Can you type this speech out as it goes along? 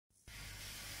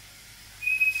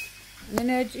I'm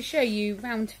going to show you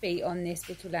round feet on this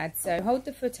little lad. So hold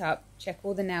the foot up, check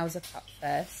all the nails are cut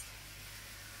first.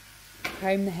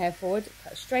 Comb the hair forward,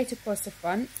 cut straight across the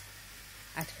front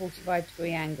at a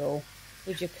 45-degree angle.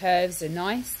 With your curves are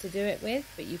nice to do it with,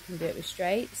 but you can do it with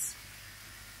straights.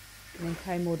 And then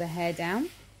comb all the hair down.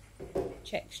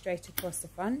 Check straight across the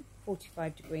front,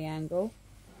 45-degree angle.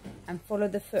 And follow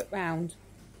the foot round.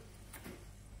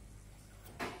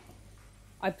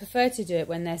 I prefer to do it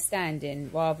when they're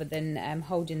standing rather than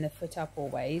holding the foot up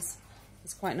always.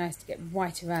 It's quite nice to get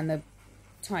right around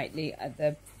tightly at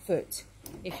the foot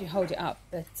if you hold it up,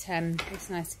 but it's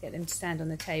nice to get them to stand on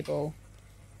the table.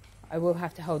 I will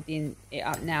have to hold it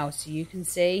up now so you can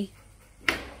see,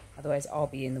 otherwise I'll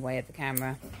be in the way of the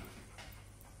camera.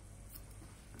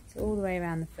 So all the way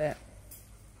around the foot.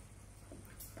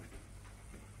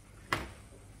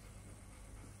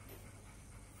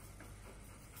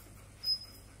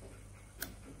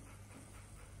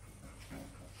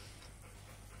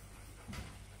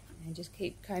 And just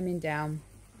keep combing down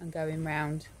and going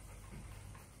round,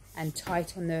 and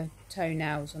tight on the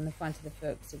toenails on the front of the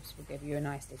foot, because this will give you a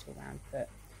nice little round foot.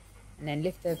 And then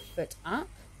lift the foot up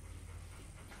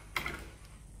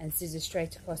and scissor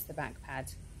straight across the back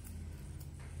pad.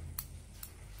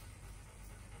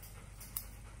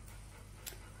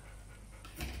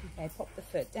 Okay, pop the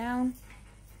foot down,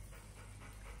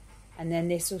 and then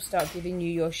this will start giving you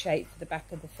your shape for the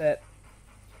back of the foot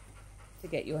to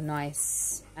get your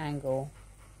nice angle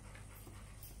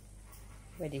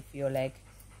ready for your leg.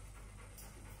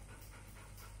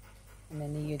 And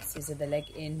then you'd scissor the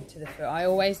leg into the foot. I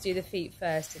always do the feet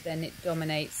first, and then it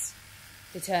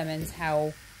determines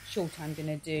how short I'm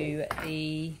going to do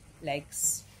the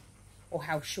legs, or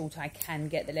how short I can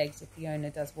get the legs if the owner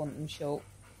does want them short.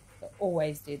 But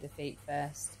always do the feet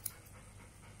first.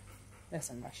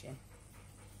 Unless I'm rushing.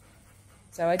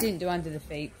 So I didn't do under the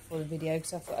feet for the video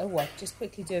because I thought, oh, I'll just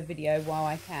quickly do a video while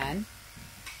I can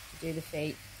to do the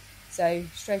feet. So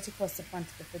straight across the front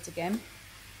of the foot again,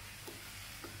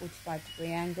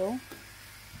 45-degree angle.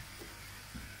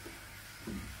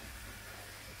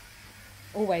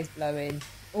 Always blowing,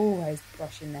 always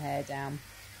brushing the hair down.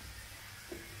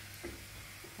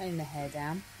 Comb the hair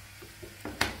down.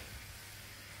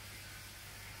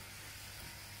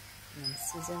 And then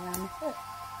scissor around the foot.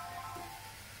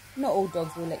 Not all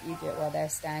dogs will let you do it while they're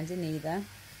standing either.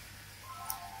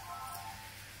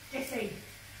 Jessie.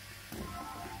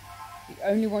 You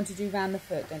only want to do round the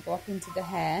foot. Don't go up into the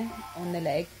hair on the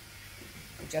leg.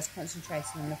 You're just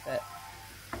concentrating on the foot.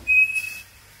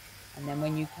 And then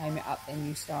when you comb it up, then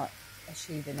you start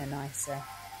achieving a nicer...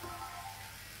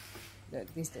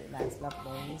 Look, this little lad's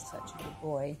lovely. He's such a good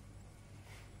boy.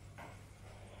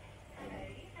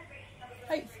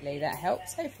 Hopefully that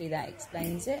helps. Hopefully that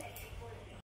explains it.